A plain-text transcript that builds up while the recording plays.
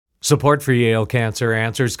Support for Yale Cancer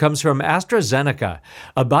Answers comes from AstraZeneca,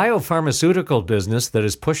 a biopharmaceutical business that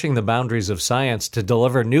is pushing the boundaries of science to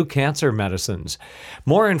deliver new cancer medicines.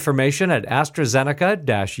 More information at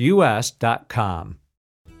AstraZeneca-US.com.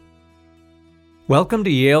 Welcome to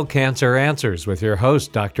Yale Cancer Answers with your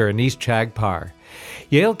host, Dr. Anees Chagpar.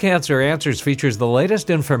 Yale Cancer Answers features the latest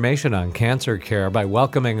information on cancer care by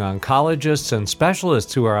welcoming oncologists and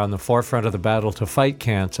specialists who are on the forefront of the battle to fight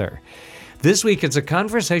cancer. This week, it's a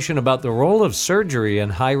conversation about the role of surgery in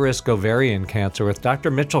high-risk ovarian cancer with Dr.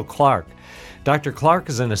 Mitchell Clark. Dr. Clark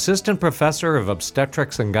is an assistant professor of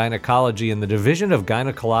obstetrics and gynecology in the Division of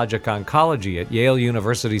Gynecologic Oncology at Yale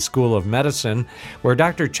University School of Medicine, where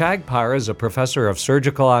Dr. Chagpar is a professor of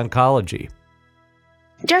surgical oncology.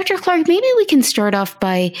 Dr. Clark, maybe we can start off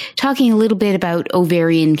by talking a little bit about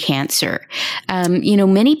ovarian cancer.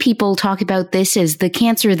 Many people talk about this as the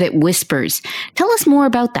cancer that whispers. Tell us more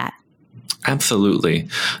about that. Absolutely.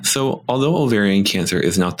 So although ovarian cancer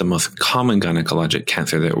is not the most common gynecologic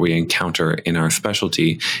cancer that we encounter in our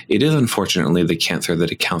specialty, it is unfortunately the cancer that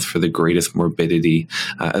accounts for the greatest morbidity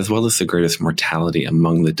as well as the greatest mortality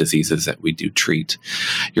among the diseases that we do treat.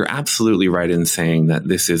 You're absolutely right in saying that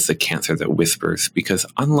this is the cancer that whispers, because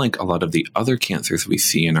unlike a lot of the other cancers we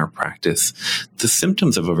see in our practice, the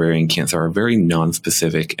symptoms of ovarian cancer are very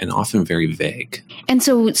nonspecific and often very vague. And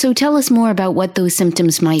so tell us more about what those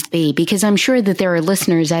symptoms might be, because I'm sure that there are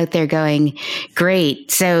listeners out there going,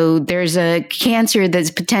 great, so there's a cancer that's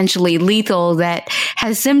potentially lethal that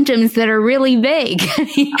has symptoms that are really vague.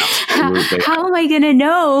 How am I going to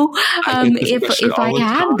know if I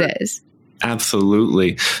have this?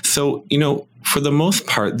 Absolutely. So, for the most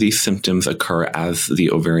part, these symptoms occur as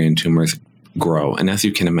the ovarian tumors grow. And as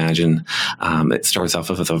you can imagine, it starts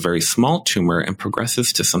off as a very small tumor and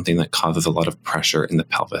progresses to something that causes a lot of pressure in the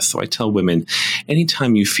pelvis. So I tell women,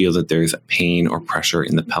 anytime you feel that there's pain or pressure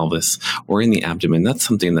in the pelvis or in the abdomen, that's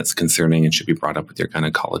something that's concerning and should be brought up with your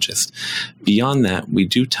gynecologist. Beyond that, we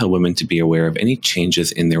do tell women to be aware of any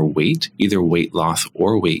changes in their weight, either weight loss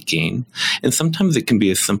or weight gain. And sometimes it can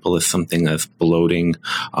be as simple as something as bloating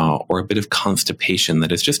or a bit of constipation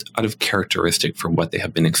that is just out of characteristic for what they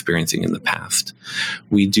have been experiencing in the past.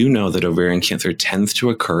 We do know that ovarian cancer tends to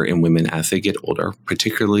occur in women as they get older,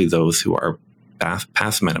 particularly those who are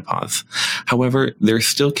past menopause. However, there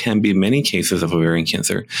still can be many cases of ovarian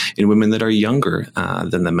cancer in women that are younger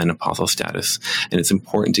than the menopausal status. And it's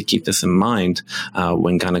important to keep this in mind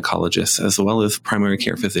when gynecologists, as well as primary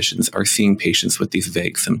care physicians, are seeing patients with these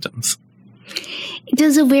vague symptoms.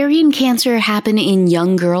 Does ovarian cancer happen in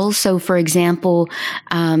young girls? So, for example,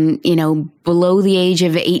 below the age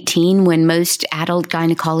of 18 when most adult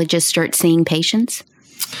gynecologists start seeing patients?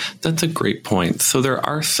 That's a great point. So there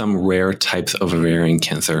are some rare types of ovarian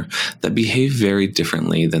cancer that behave very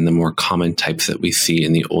differently than the more common types that we see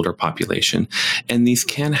in the older population. And these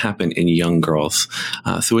can happen in young girls.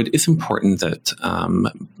 So it is important that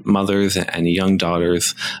mothers and young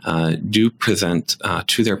daughters do present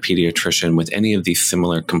to their pediatrician with any of these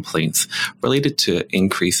similar complaints related to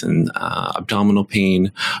increase in abdominal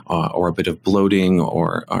pain or a bit of bloating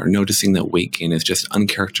or noticing that weight gain is just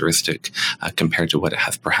uncharacteristic compared to what it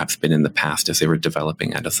has perhaps been in the past as they were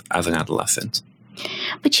developing as an adolescent.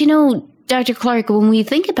 But Dr. Clark, when we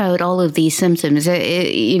think about all of these symptoms,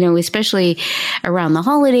 especially around the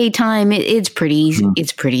holiday time, it's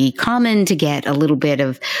pretty common to get a little bit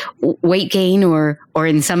of weight gain, or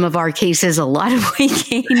in some of our cases, a lot of weight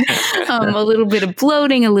gain, a little bit of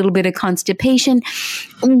bloating, a little bit of constipation.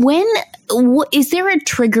 Is there a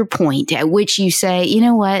trigger point at which you say, you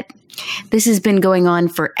know what? This has been going on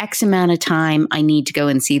for X amount of time. I need to go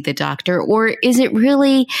and see the doctor. Or is it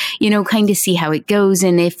really, kind of see how it goes?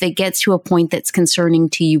 And if it gets to a point that's concerning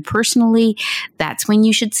to you personally, that's when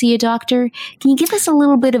you should see a doctor. Can you give us a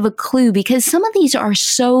little bit of a clue? Because some of these are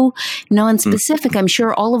so nonspecific. I'm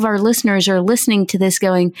sure all of our listeners are listening to this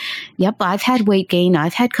going, yep, I've had weight gain.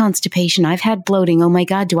 I've had constipation. I've had bloating. Oh my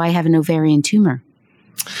God, do I have an ovarian tumor?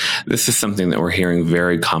 This is something that we're hearing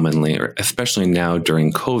very commonly, especially now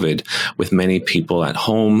during COVID, with many people at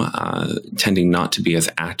home tending not to be as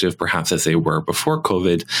active perhaps as they were before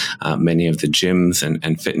COVID. Many of the gyms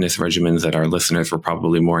and fitness regimens that our listeners were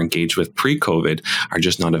probably more engaged with pre-COVID are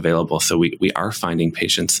just not available. So we are finding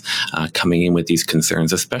patients coming in with these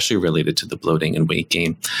concerns, especially related to the bloating and weight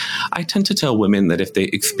gain. I tend to tell women that if they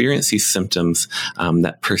experience these symptoms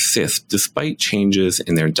that persist despite changes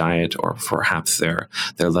in their diet or perhaps their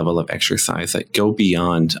their level of exercise that go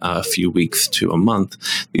beyond a few weeks to a month,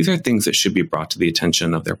 these are things that should be brought to the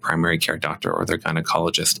attention of their primary care doctor or their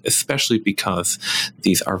gynecologist, especially because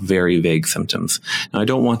these are very vague symptoms. Now, I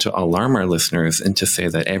don't want to alarm our listeners and to say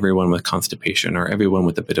that everyone with constipation or everyone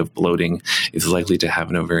with a bit of bloating is likely to have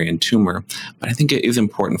an ovarian tumor, but I think it is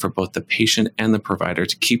important for both the patient and the provider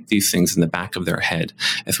to keep these things in the back of their head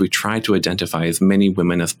as we try to identify as many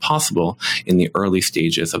women as possible in the early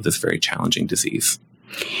stages of this very challenging disease.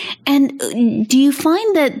 And do you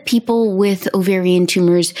find that people with ovarian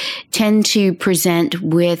tumors tend to present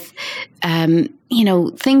with,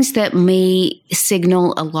 things that may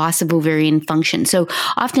signal a loss of ovarian function? So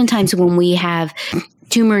oftentimes when we have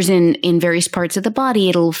tumors in various parts of the body,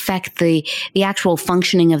 it'll affect the actual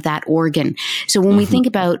functioning of that organ. So when we think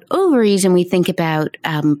about ovaries and we think about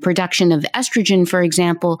production of estrogen, for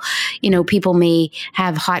example, people may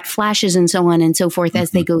have hot flashes and so on and so forth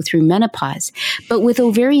as they go through menopause. But with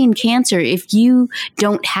ovarian cancer, if you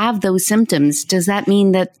don't have those symptoms, does that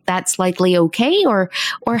mean that that's likely okay? Or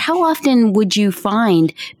how often would you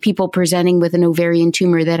find people presenting with an ovarian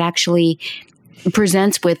tumor that actually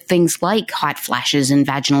presents with things like hot flashes and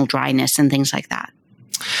vaginal dryness and things like that?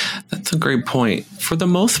 That's a great point. For the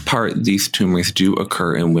most part, these tumors do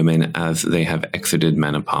occur in women as they have exited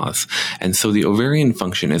menopause. And so the ovarian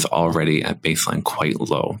function is already at baseline quite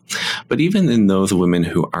low. But even in those women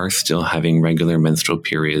who are still having regular menstrual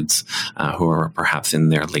periods, who are perhaps in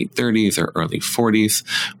their late 30s or early 40s,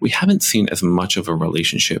 we haven't seen as much of a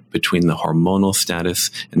relationship between the hormonal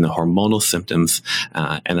status and the hormonal symptoms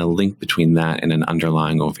and a link between that and an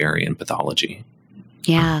underlying ovarian pathology.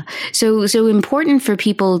 Yeah. So important for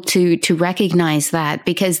people to recognize that,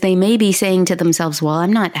 because they may be saying to themselves, well,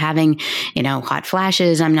 I'm not having, hot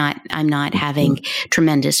flashes. I'm not having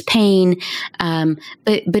tremendous pain. But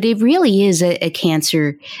it really is a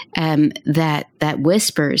cancer, that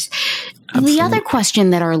whispers. Absolutely. The other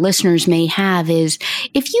question that our listeners may have is,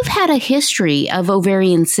 if you've had a history of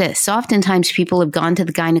ovarian cysts, oftentimes people have gone to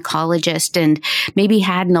the gynecologist and maybe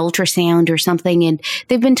had an ultrasound or something, and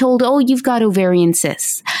they've been told, oh, you've got ovarian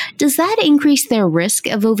cysts. Does that increase their risk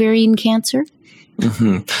of ovarian cancer?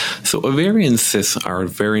 So ovarian cysts are a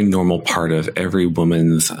very normal part of every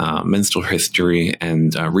woman's menstrual history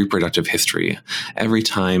and reproductive history. Every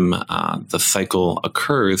time the cycle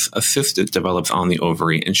occurs, a cyst develops on the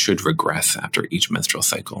ovary and should regress after each menstrual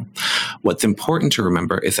cycle. What's important to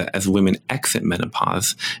remember is that as women exit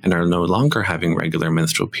menopause and are no longer having regular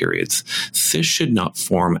menstrual periods, cysts should not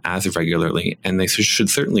form as regularly, and they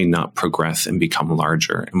should certainly not progress and become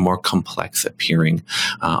larger and more complex appearing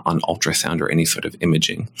on ultrasound or any sort of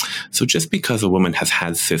imaging. So just because a woman has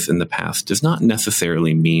had cysts in the past does not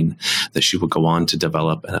necessarily mean that she will go on to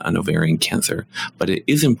develop an ovarian cancer. But it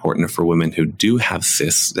is important for women who do have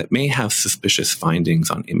cysts that may have suspicious findings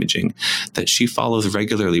on imaging that she follows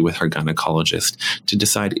regularly with her gynecologist to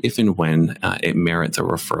decide if and when it merits a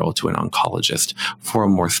referral to an oncologist for a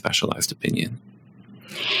more specialized opinion.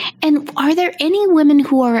 And are there any women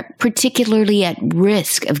who are particularly at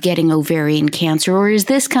risk of getting ovarian cancer, or is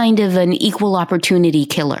this kind of an equal opportunity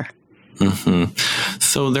killer?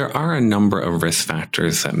 So there are a number of risk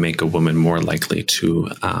factors that make a woman more likely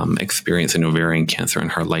to experience an ovarian cancer in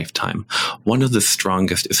her lifetime. One of the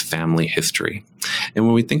strongest is family history. And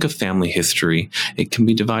when we think of family history, it can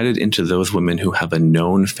be divided into those women who have a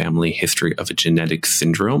known family history of a genetic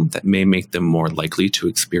syndrome that may make them more likely to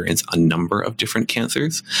experience a number of different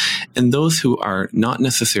cancers, and those who are not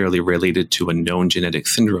necessarily related to a known genetic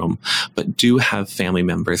syndrome, but do have family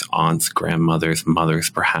members, aunts, grandmothers, mothers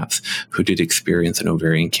perhaps, who did experience an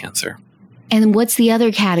ovarian cancer. And what's the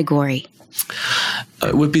other category?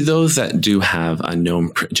 It would be those that do have a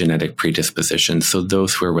known genetic predisposition. So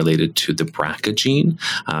those who are related to the BRCA gene.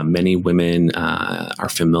 Many women are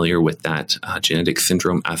familiar with that genetic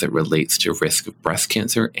syndrome as it relates to risk of breast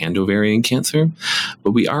cancer and ovarian cancer.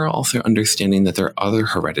 But we are also understanding that there are other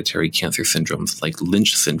hereditary cancer syndromes like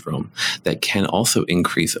Lynch syndrome that can also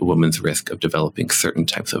increase a woman's risk of developing certain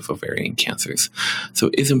types of ovarian cancers. So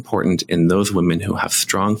it is important in those women who have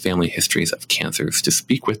strong family histories of cancers to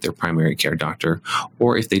speak with their primary care doctor,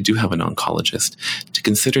 or if they do have an oncologist, to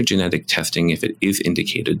consider genetic testing if it is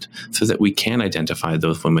indicated, so that we can identify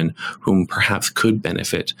those women whom perhaps could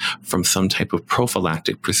benefit from some type of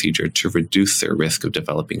prophylactic procedure to reduce their risk of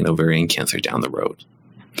developing an ovarian cancer down the road.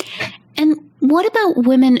 And what about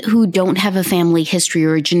women who don't have a family history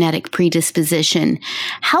or a genetic predisposition?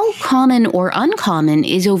 How common or uncommon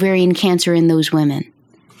is ovarian cancer in those women?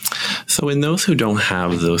 So in those who don't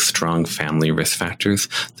have those strong family risk factors,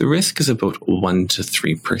 the risk is about 1 to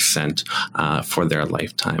 3% for their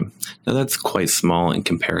lifetime. Now that's quite small in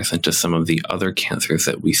comparison to some of the other cancers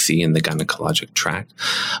that we see in the gynecologic tract.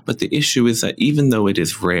 But the issue is that even though it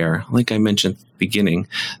is rare, like I mentioned at the beginning,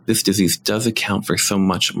 this disease does account for so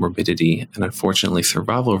much morbidity, and unfortunately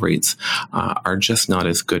survival rates are just not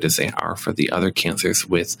as good as they are for the other cancers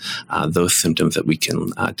with those symptoms that we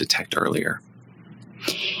can detect earlier.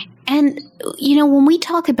 And, when we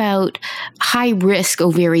talk about high-risk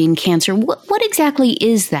ovarian cancer, what exactly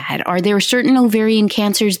is that? Are there certain ovarian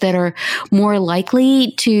cancers that are more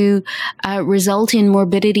likely to result in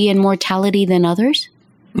morbidity and mortality than others?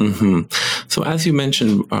 Mm-hmm. So as you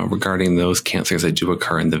mentioned regarding those cancers that do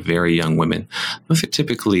occur in the very young women, those are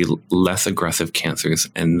typically less aggressive cancers,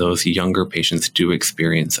 and those younger patients do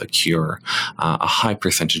experience a cure a high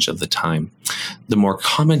percentage of the time. The more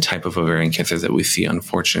common type of ovarian cancer that we see,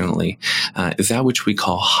 unfortunately, is that which we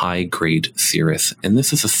call high-grade serous. And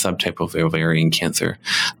this is a subtype of ovarian cancer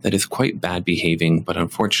that is quite bad behaving, but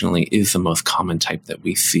unfortunately is the most common type that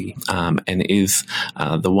we see, and is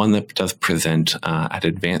the one that does present at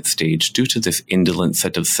advanced stage due to this indolent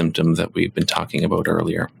set of symptoms that we've been talking about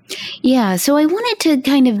earlier. Yeah, so I wanted to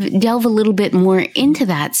kind of delve a little bit more into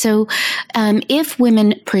that. So if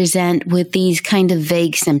women present with these kind of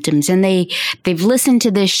vague symptoms and they've listened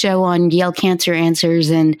to this show on Yale Cancer Answers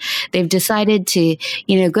and they've decided to,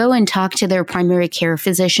 go and talk to their primary care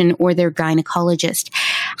physician or their gynecologist,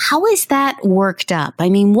 how is that worked up? I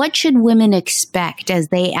mean, what should women expect as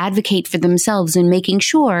they advocate for themselves in making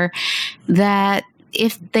sure that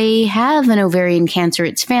if they have an ovarian cancer,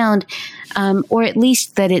 it's found, or at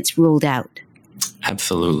least that it's ruled out?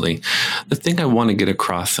 Absolutely. The thing I want to get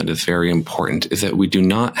across that is very important is that we do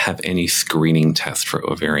not have any screening test for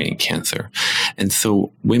ovarian cancer. And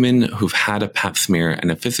so women who've had a pap smear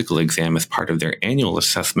and a physical exam as part of their annual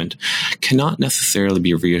assessment cannot necessarily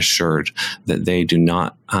be reassured that they do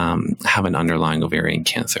not have an underlying ovarian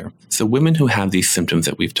cancer. So women who have these symptoms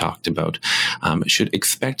that we've talked about should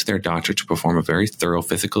expect their doctor to perform a very thorough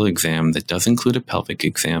physical exam that does include a pelvic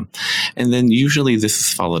exam. And then usually this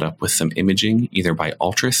is followed up with some imaging, either by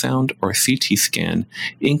ultrasound or CT scan,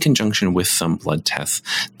 in conjunction with some blood tests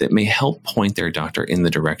that may help point their doctor in the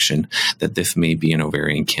direction that this may be an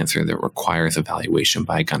ovarian cancer that requires evaluation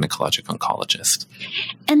by a gynecologic oncologist.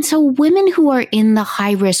 And so women who are in the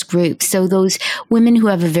high-risk group, so those women who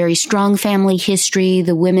have a very strong family history,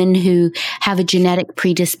 the women who have a genetic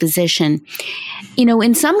predisposition,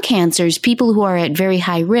 in some cancers, people who are at very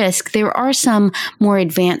high risk, there are some more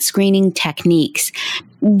advanced screening techniques.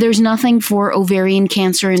 There's nothing for ovarian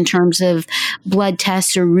cancer in terms of blood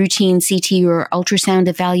tests or routine CT or ultrasound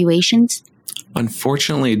evaluations?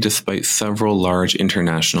 Unfortunately, despite several large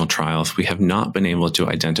international trials, we have not been able to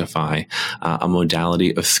identify a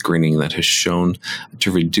modality of screening that has shown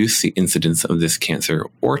to reduce the incidence of this cancer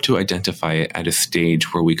or to identify it at a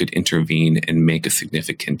stage where we could intervene and make a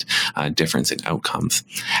significant difference in outcomes.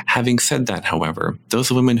 Having said that, however, those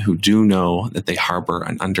women who do know that they harbor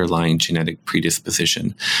an underlying genetic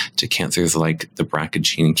predisposition to cancers like the BRCA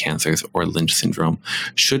gene cancers or Lynch syndrome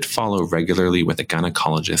should follow regularly with a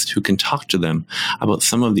gynecologist who can talk to them about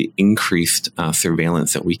some of the increased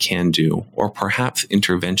surveillance that we can do, or perhaps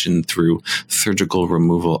intervention through surgical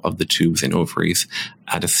removal of the tubes and ovaries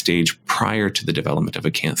at a stage prior to the development of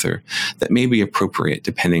a cancer that may be appropriate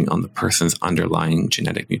depending on the person's underlying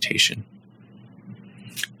genetic mutation.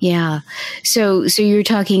 Yeah. So you're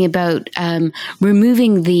talking about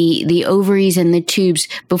removing the ovaries and the tubes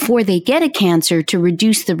before they get a cancer to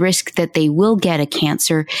reduce the risk that they will get a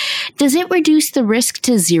cancer. Does it reduce the risk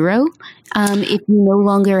to zero if you no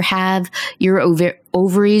longer have your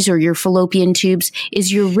ovaries or your fallopian tubes?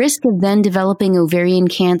 Is your risk of then developing ovarian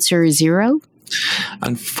cancer zero?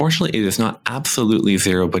 Unfortunately, it is not absolutely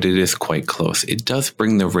zero, but it is quite close. It does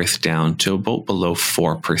bring the risk down to about below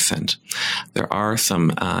 4%. There are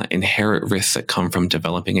some inherent risks that come from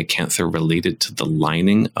developing a cancer related to the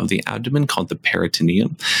lining of the abdomen called the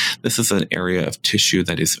peritoneum. This is an area of tissue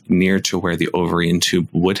that is near to where the ovarian tube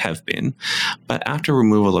would have been. But after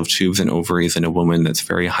removal of tubes and ovaries in a woman that's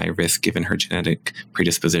very high risk given her genetic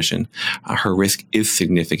predisposition, her risk is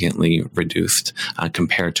significantly reduced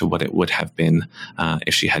compared to what it would have been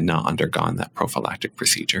if she had not undergone that prophylactic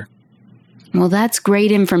procedure. Well, that's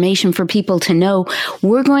great information for people to know.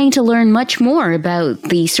 We're going to learn much more about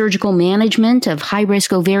the surgical management of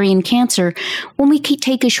high-risk ovarian cancer when we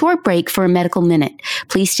take a short break for a medical minute.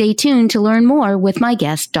 Please stay tuned to learn more with my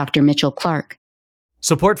guest, Dr. Mitchell Clark.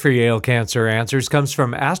 Support for Yale Cancer Answers comes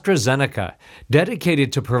from AstraZeneca,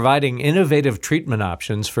 dedicated to providing innovative treatment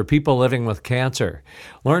options for people living with cancer.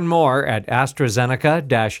 Learn more at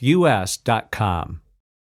AstraZeneca-US.com.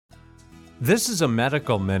 This is a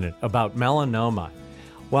medical minute about melanoma.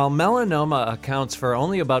 While melanoma accounts for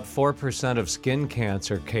only about 4% of skin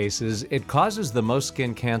cancer cases, it causes the most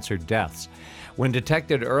skin cancer deaths. When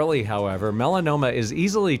detected early, however, melanoma is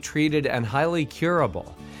easily treated and highly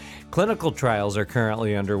curable. Clinical trials are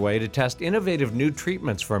currently underway to test innovative new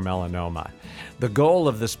treatments for melanoma. The goal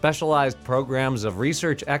of the Specialized Programs of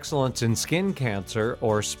Research Excellence in Skin Cancer,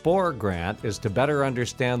 or SPORE grant, is to better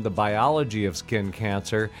understand the biology of skin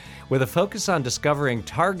cancer with a focus on discovering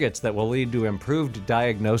targets that will lead to improved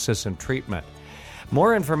diagnosis and treatment.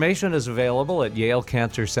 More information is available at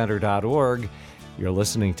yalecancercenter.org. You're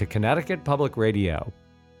listening to Connecticut Public Radio.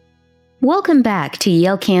 Welcome back to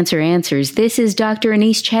Yale Cancer Answers. This is Dr.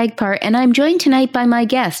 Anees Chagpar, and I'm joined tonight by my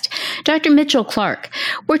guest, Dr. Mitchell Clark.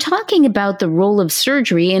 We're talking about the role of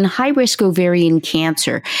surgery in high-risk ovarian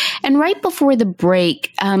cancer. And right before the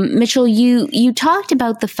break, Mitchell, you talked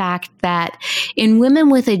about the fact that in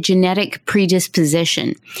women with a genetic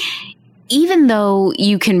predisposition, even though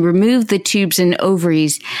you can remove the tubes and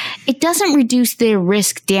ovaries, it doesn't reduce their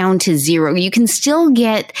risk down to zero. You can still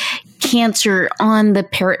get cancer on the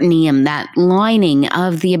peritoneum, that lining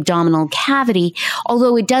of the abdominal cavity,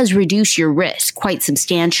 although it does reduce your risk quite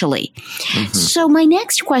substantially. Mm-hmm. So my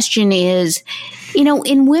next question is,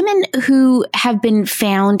 in women who have been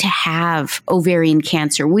found to have ovarian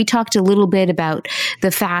cancer, we talked a little bit about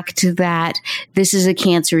the fact that this is a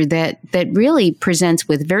cancer that really presents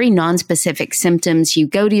with very nonspecific symptoms. You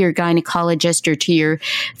go to your gynecologist or to your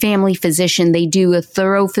family physician, they do a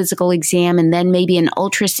thorough physical exam and then maybe an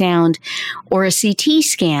ultrasound or a CT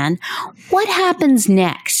scan. What happens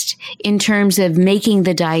next in terms of making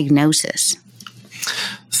the diagnosis?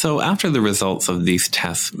 So after the results of these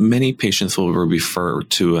tests, many patients will be referred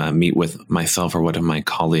to meet with myself or one of my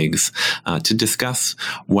colleagues to discuss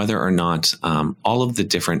whether or not all of the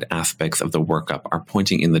different aspects of the workup are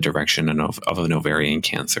pointing in the direction of an ovarian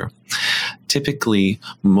cancer. Typically,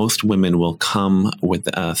 most women will come with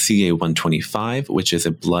a CA-125, which is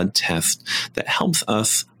a blood test that helps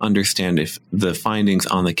us understand if the findings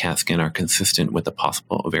on the CAT scan are consistent with the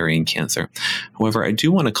possible ovarian cancer. However, I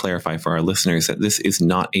do want to clarify for our listeners that this is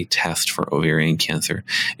not a test for ovarian cancer.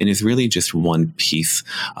 It is really just one piece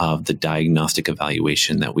of the diagnostic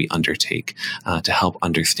evaluation that we undertake to help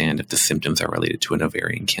understand if the symptoms are related to an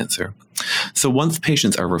ovarian cancer. So once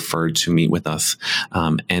patients are referred to meet with us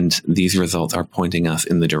and these results are pointing us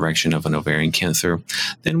in the direction of an ovarian cancer,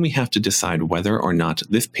 then we have to decide whether or not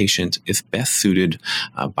this patient is best suited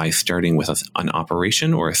by starting with an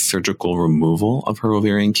operation or a surgical removal of her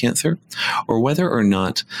ovarian cancer, or whether or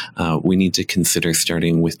not we need to consider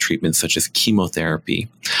starting with treatments such as chemotherapy.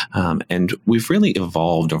 And we've really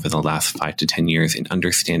evolved over the last 5 to 10 years in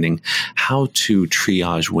understanding how to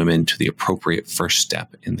triage women to the appropriate first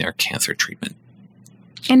step in their cancer treatment.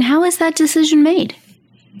 And how is that decision made?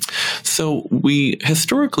 So we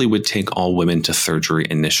historically would take all women to surgery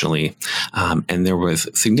initially, and there was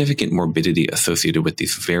significant morbidity associated with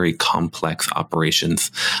these very complex operations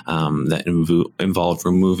that involved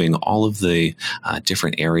removing all of the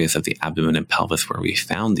different areas of the abdomen and pelvis where we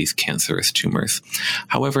found these cancerous tumors.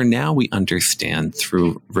 However, now we understand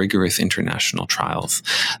through rigorous international trials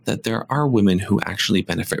that there are women who actually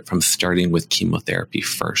benefit from starting with chemotherapy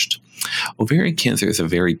first. Ovarian cancer is a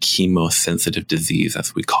very chemosensitive disease,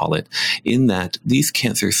 as we call it, in that these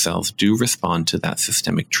cancer cells do respond to that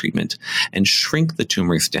systemic treatment and shrink the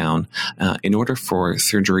tumors down in order for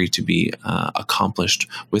surgery to be accomplished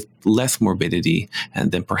with less morbidity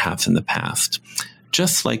than perhaps in the past.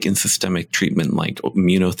 Just like in systemic treatment like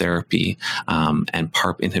immunotherapy and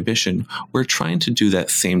PARP inhibition, we're trying to do that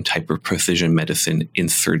same type of precision medicine in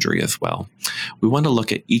surgery as well. We want to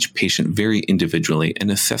look at each patient very individually and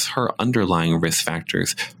assess her underlying risk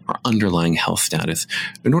factors or underlying health status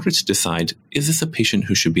in order to decide, is this a patient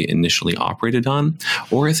who should be initially operated on,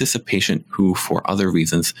 or is this a patient who, for other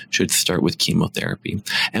reasons, should start with chemotherapy?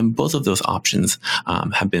 And both of those options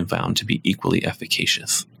have been found to be equally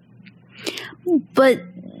efficacious. But,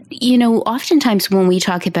 oftentimes when we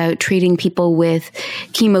talk about treating people with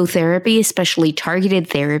chemotherapy, especially targeted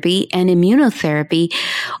therapy and immunotherapy,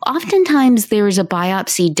 oftentimes there is a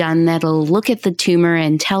biopsy done that'll look at the tumor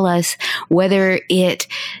and tell us whether it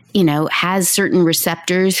has certain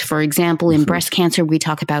receptors. For example, in breast cancer, we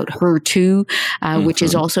talk about HER2, which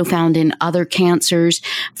is also found in other cancers.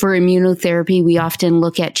 For immunotherapy, we often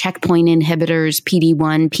look at checkpoint inhibitors,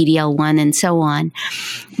 PD-1, PD-L1, and so on.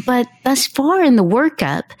 But thus far in the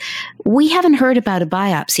workup, we haven't heard about a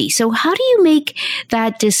biopsy. So how do you make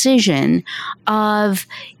that decision of,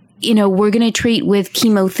 we're going to treat with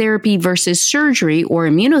chemotherapy versus surgery or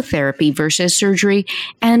immunotherapy versus surgery,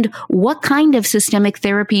 and what kind of systemic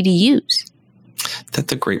therapy to use?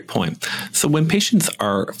 That's a great point. So when patients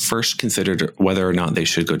are first considered whether or not they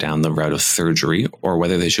should go down the route of surgery or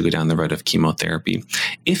whether they should go down the route of chemotherapy,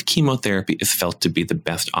 if chemotherapy is felt to be the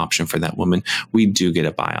best option for that woman, we do get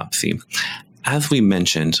a biopsy. As we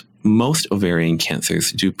mentioned, most ovarian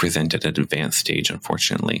cancers do present at an advanced stage,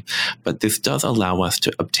 unfortunately, but this does allow us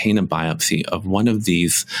to obtain a biopsy of one of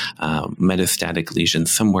these metastatic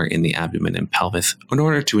lesions somewhere in the abdomen and pelvis in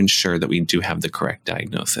order to ensure that we do have the correct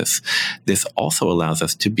diagnosis. This also allows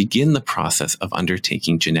us to begin the process of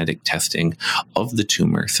undertaking genetic testing of the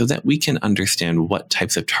tumor so that we can understand what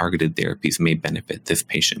types of targeted therapies may benefit this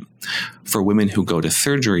patient. For women who go to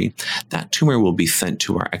surgery, that tumor will be sent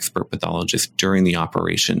to our expert pathologist during the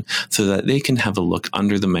operation so that they can have a look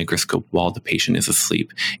under the microscope while the patient is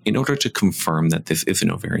asleep in order to confirm that this is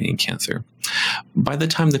an ovarian cancer. By the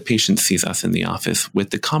time the patient sees us in the office, with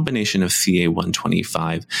the combination of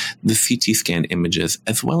CA-125, the CT scan images,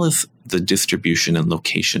 as well as the distribution and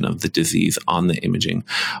location of the disease on the imaging,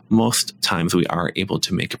 most times we are able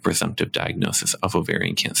to make a presumptive diagnosis of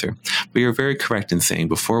ovarian cancer. But you're very correct in saying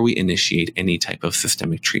before we initiate any type of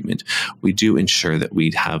systemic treatment, we do ensure that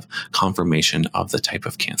we have confirmation of the type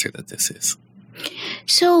of cancer that this is.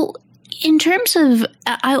 So in terms of,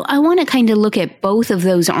 I want to kind of look at both of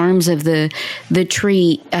those arms of the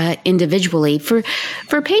tree individually. For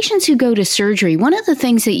patients who go to surgery, one of the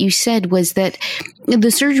things that you said was that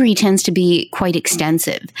the surgery tends to be quite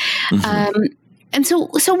extensive. And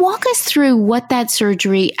so walk us through what that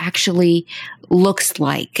surgery actually looks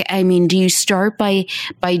like. I mean, do you start by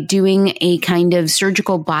doing a kind of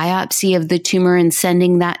surgical biopsy of the tumor and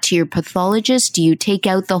sending that to your pathologist? Do you take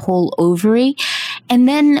out the whole ovary? And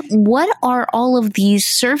then what are all of these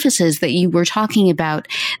surfaces that you were talking about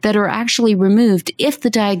that are actually removed if the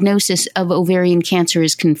diagnosis of ovarian cancer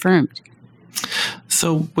is confirmed?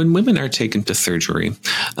 So when women are taken to surgery,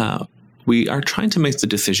 we are trying to make the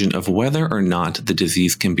decision of whether or not the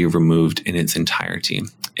disease can be removed in its entirety.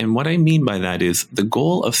 And what I mean by that is the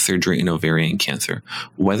goal of surgery in ovarian cancer,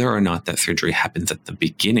 whether or not that surgery happens at the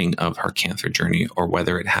beginning of her cancer journey or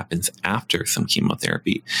whether it happens after some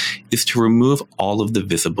chemotherapy, is to remove all of the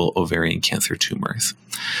visible ovarian cancer tumors.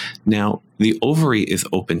 Now, the ovary is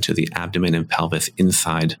open to the abdomen and pelvis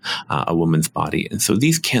inside a woman's body. And so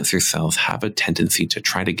these cancer cells have a tendency to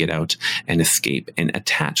try to get out and escape and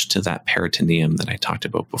attach to that peritoneum that I talked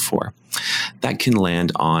about before. That can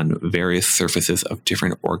land on various surfaces of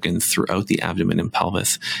different organs throughout the abdomen and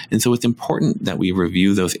pelvis. And so it's important that we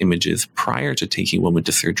review those images prior to taking women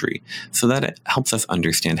to surgery so that it helps us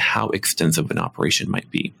understand how extensive an operation might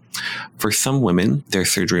be. For some women, their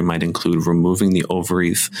surgery might include removing the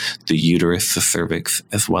ovaries, the uterus, the cervix,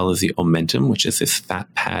 as well as the omentum, which is this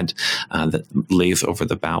fat pad that lays over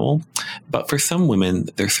the bowel. But for some women,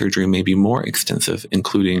 their surgery may be more extensive,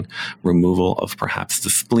 including removal of perhaps the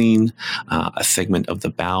spleen, a segment of the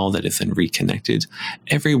bowel that is then reconnected.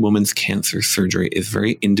 Every woman's cancer surgery is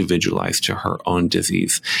very individualized to her own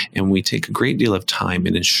disease, and we take a great deal of time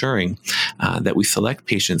in ensuring that we select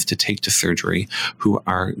patients to take to surgery who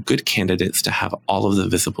are good candidates to have all of the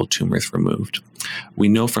visible tumors removed. We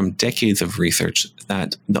know from decades of research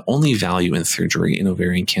that the only value in surgery in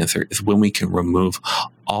ovarian cancer is when we can remove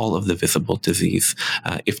all of the visible disease,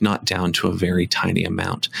 if not down to a very tiny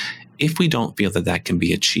amount. If we don't feel that that can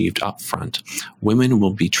be achieved up front, women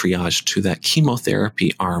will be triaged to that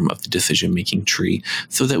chemotherapy arm of the decision-making tree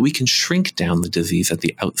so that we can shrink down the disease at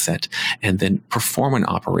the outset and then perform an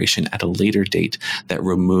operation at a later date that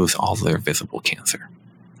removes all their visible cancer.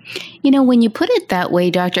 You know, when you put it that way,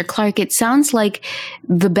 Dr. Clark, it sounds like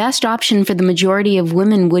the best option for the majority of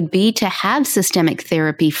women would be to have systemic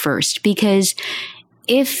therapy first, because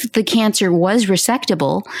if the cancer was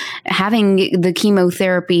resectable, having the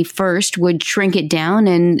chemotherapy first would shrink it down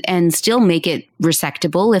and still make it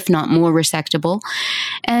resectable, if not more resectable.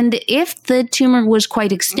 And if the tumor was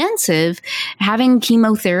quite extensive, having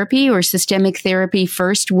chemotherapy or systemic therapy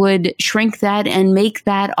first would shrink that and make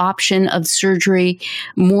that option of surgery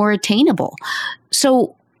more attainable.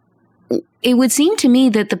 So it would seem to me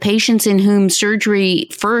that the patients in whom surgery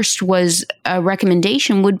first was a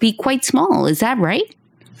recommendation would be quite small. Is that right?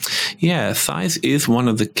 Yeah, size is one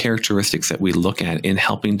of the characteristics that we look at in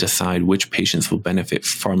helping decide which patients will benefit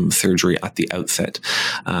from surgery at the outset.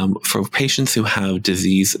 For patients who have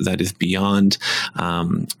disease that is beyond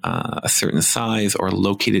a certain size or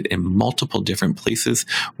located in multiple different places,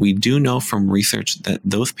 we do know from research that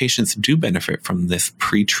those patients do benefit from this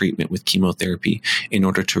pre-treatment with chemotherapy in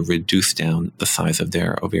order to reduce down the size of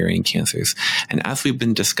their ovarian cancers. And as we've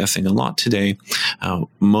been discussing a lot today,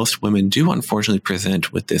 most women do unfortunately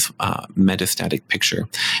present with this metastatic picture.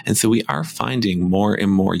 And so we are finding more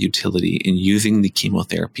and more utility in using the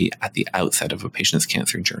chemotherapy at the outset of a patient's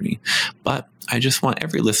cancer journey. But I just want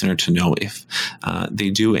every listener to know if they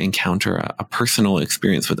do encounter a personal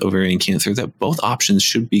experience with ovarian cancer, that both options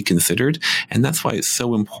should be considered. And that's why it's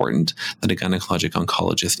so important that a gynecologic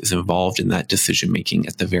oncologist is involved in that decision-making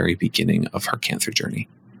at the very beginning of her cancer journey.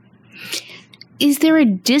 Is there a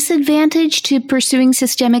disadvantage to pursuing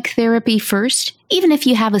systemic therapy first, even if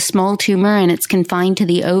you have a small tumor and it's confined to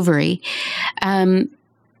the ovary?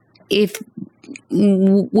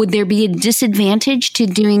 Would there be a disadvantage to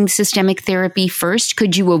doing systemic therapy first?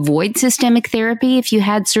 Could you avoid systemic therapy if you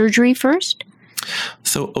had surgery first?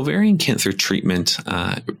 So ovarian cancer treatment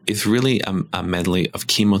is really a medley of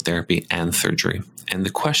chemotherapy and surgery. And the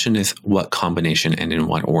question is what combination and in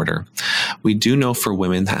what order. We do know for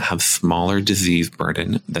women that have smaller disease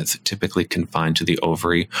burden that's typically confined to the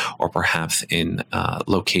ovary or perhaps in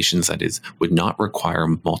locations that would not require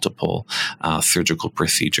multiple surgical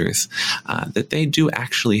procedures, that they do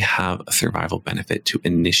actually have a survival benefit to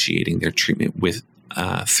initiating their treatment with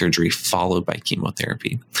surgery followed by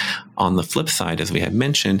chemotherapy. On the flip side, as we had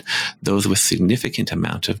mentioned, those with significant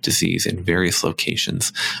amount of disease in various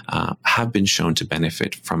locations have been shown to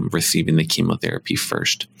benefit from receiving the chemotherapy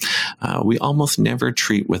first. We almost never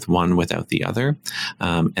treat with one without the other,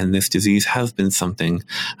 and this disease has been something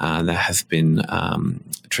that has been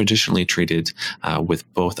traditionally treated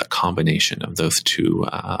with both a combination of those two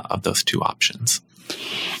options.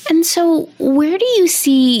 And so where do you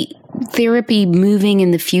see therapy moving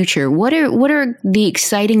in the future? What are the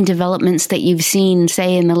exciting developments that you've seen,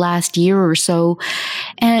 say, in the last year or so?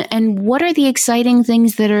 And what are the exciting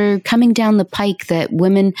things that are coming down the pike that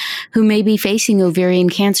women who may be facing ovarian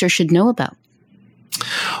cancer should know about?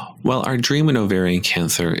 Well, our dream in ovarian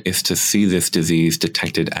cancer is to see this disease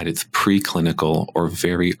detected at its preclinical or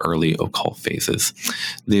very early occult phases.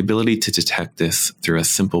 The ability to detect this through a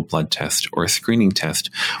simple blood test or a screening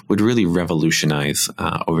test would really revolutionize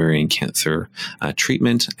ovarian cancer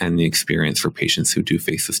treatment and the experience for patients who do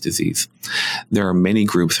face this disease. There are many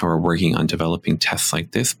groups who are working on developing tests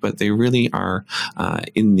like this, but they really are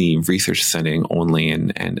in the research setting only.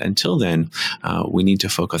 And until then, we need to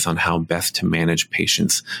focus on how best to manage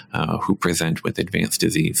patients who present with advanced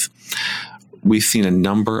disease. We've seen a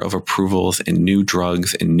number of approvals and new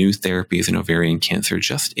drugs and new therapies in ovarian cancer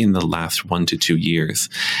just in the last 1 to 2 years.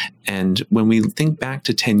 And when we think back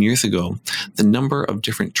to 10 years ago, the number of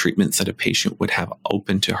different treatments that a patient would have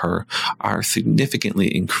open to her are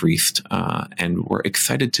significantly increased. And we're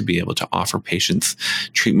excited to be able to offer patients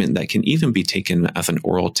treatment that can even be taken as an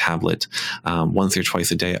oral tablet once or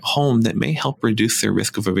twice a day at home that may help reduce their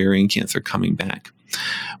risk of ovarian cancer coming back.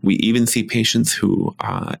 We even see patients who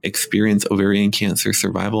experience ovarian cancer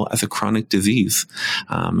survival as a chronic disease.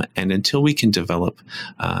 And until we can develop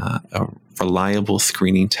reliable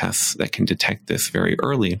screening tests that can detect this very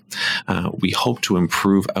early, we hope to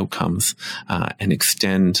improve outcomes and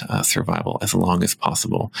extend survival as long as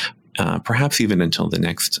possible, perhaps even until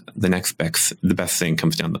the best thing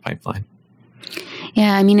comes down the pipeline.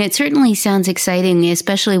 Yeah, I mean, it certainly sounds exciting,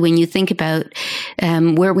 especially when you think about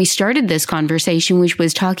where we started this conversation, which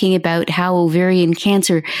was talking about how ovarian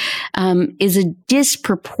cancer is a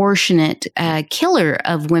disproportionate killer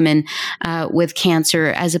of women with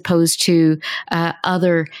cancer as opposed to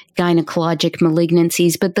other gynecologic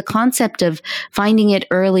malignancies. But the concept of finding it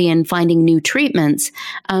early and finding new treatments,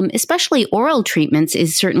 especially oral treatments,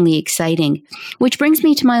 is certainly exciting. Which brings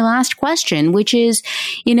me to my last question, which is,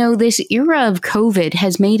 this era of COVID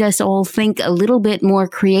has made us all think a little bit more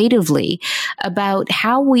creatively about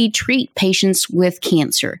how we treat patients with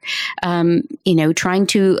cancer. Trying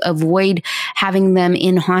to avoid having them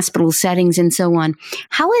in hospital settings and so on.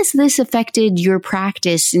 How has this affected your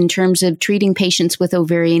practice in terms of treating patients with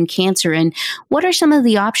ovarian cancer? And what are some of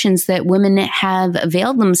the options that women have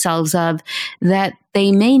availed themselves of that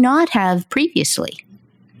they may not have previously?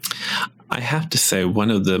 I have to say, one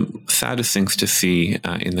of the saddest things to see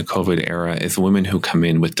in the COVID era is women who come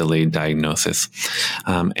in with delayed diagnosis.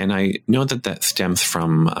 And I know that stems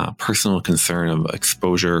from personal concern of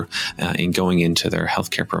exposure in going into their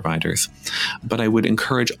healthcare providers. But I would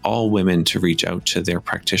encourage all women to reach out to their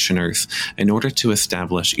practitioners in order to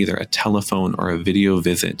establish either a telephone or a video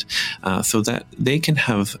visit so that they can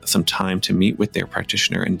have some time to meet with their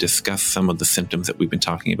practitioner and discuss some of the symptoms that we've been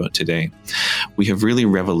talking about today. We have really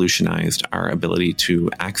revolutionized our ability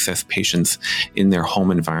to access patients in their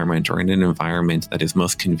home environment or in an environment that is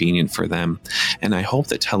most convenient for them. And I hope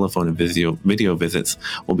that telephone and video visits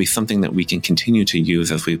will be something that we can continue to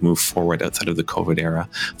use as we move forward outside of the COVID era,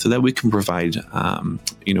 so that we can provide,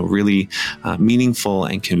 really meaningful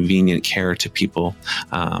and convenient care to people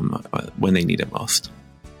when they need it most.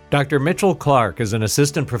 Dr. Mitchell Clark is an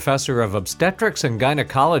assistant professor of obstetrics and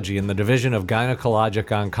gynecology in the Division of Gynecologic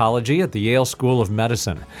Oncology at the Yale School of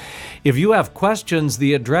Medicine. If you have questions,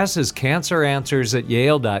 the address is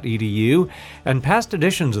canceranswers@yale.edu, and past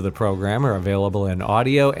editions of the program are available in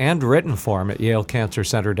audio and written form at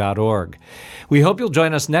yalecancercenter.org. We hope you'll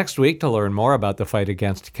join us next week to learn more about the fight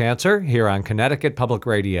against cancer here on Connecticut Public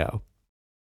Radio.